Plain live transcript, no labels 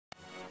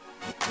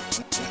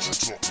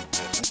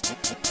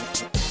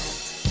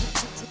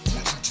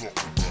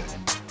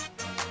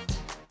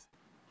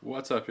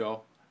What's up,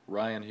 y'all?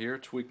 Ryan here,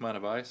 Tweak My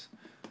Device.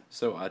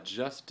 So I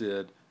just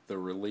did the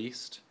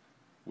released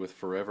with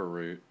Forever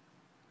Root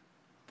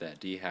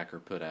that D-Hacker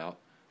put out.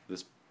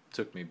 This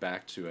took me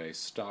back to a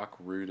stock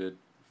rooted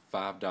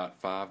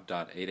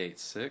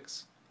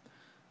 5.5.886.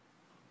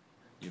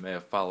 You may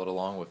have followed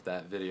along with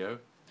that video.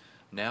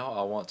 Now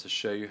I want to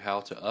show you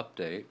how to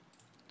update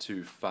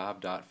to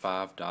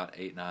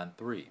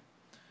 5.5.893.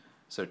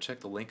 So check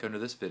the link under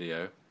this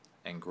video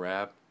and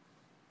grab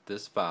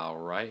this file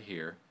right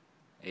here,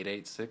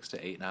 886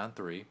 to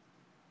 893.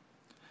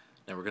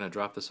 Now we're going to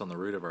drop this on the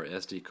root of our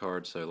SD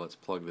card, so let's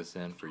plug this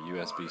in for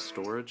USB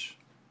storage.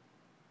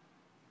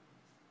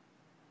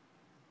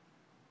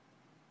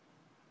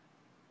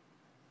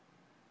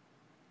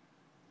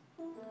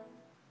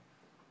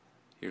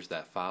 Here's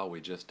that file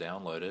we just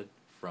downloaded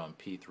from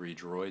P3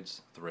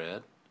 Droid's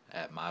thread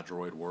at My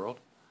Droid World.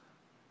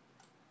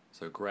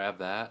 So grab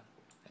that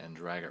and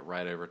drag it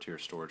right over to your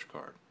storage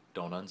card.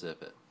 Don't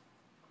unzip it.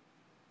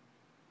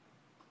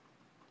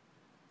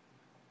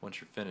 Once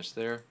you're finished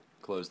there,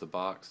 close the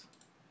box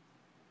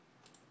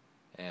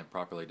and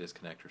properly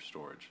disconnect your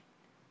storage.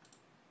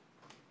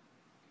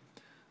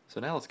 So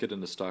now let's get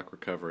into stock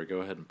recovery.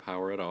 Go ahead and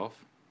power it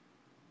off.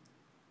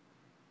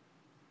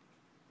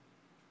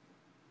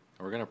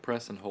 We're going to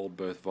press and hold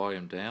both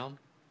volume down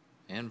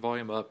and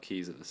volume up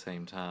keys at the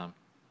same time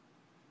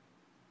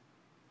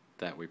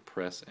that we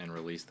press and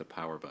release the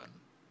power button.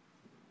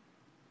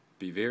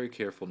 Be very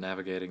careful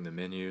navigating the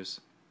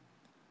menus.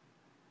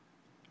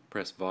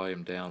 Press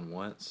volume down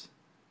once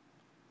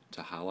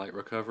to highlight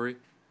recovery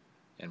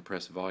and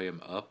press volume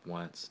up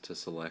once to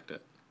select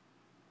it.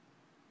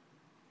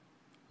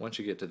 Once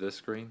you get to this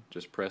screen,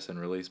 just press and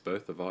release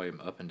both the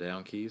volume up and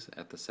down keys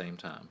at the same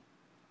time.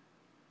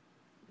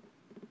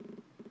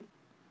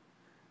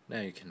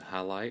 Now you can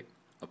highlight,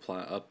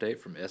 apply update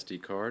from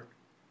SD card,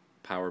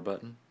 power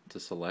button to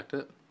select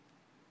it.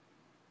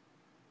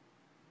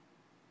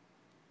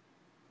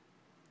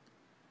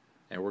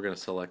 And we're going to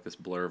select this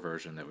blur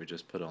version that we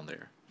just put on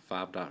there,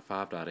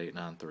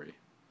 5.5.893.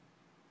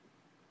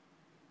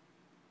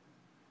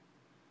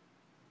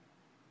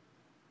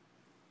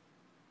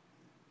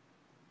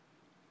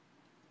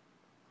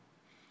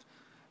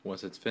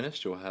 Once it's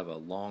finished, you'll have a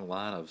long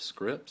line of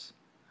scripts,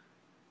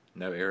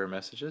 no error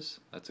messages,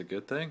 that's a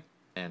good thing,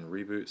 and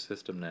reboot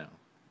system now.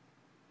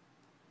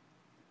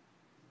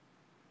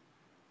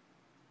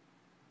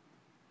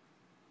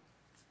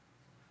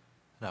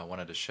 Now I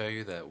wanted to show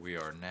you that we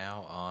are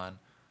now on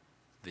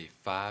the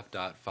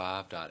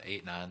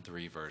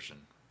 5.5.893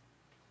 version.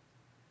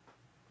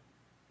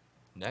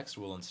 Next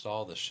we'll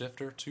install the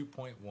Shifter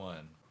 2.1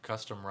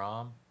 Custom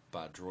ROM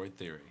by Droid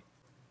Theory.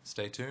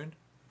 Stay tuned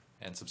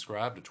and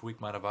subscribe to Tweak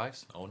My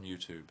Device on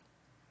YouTube.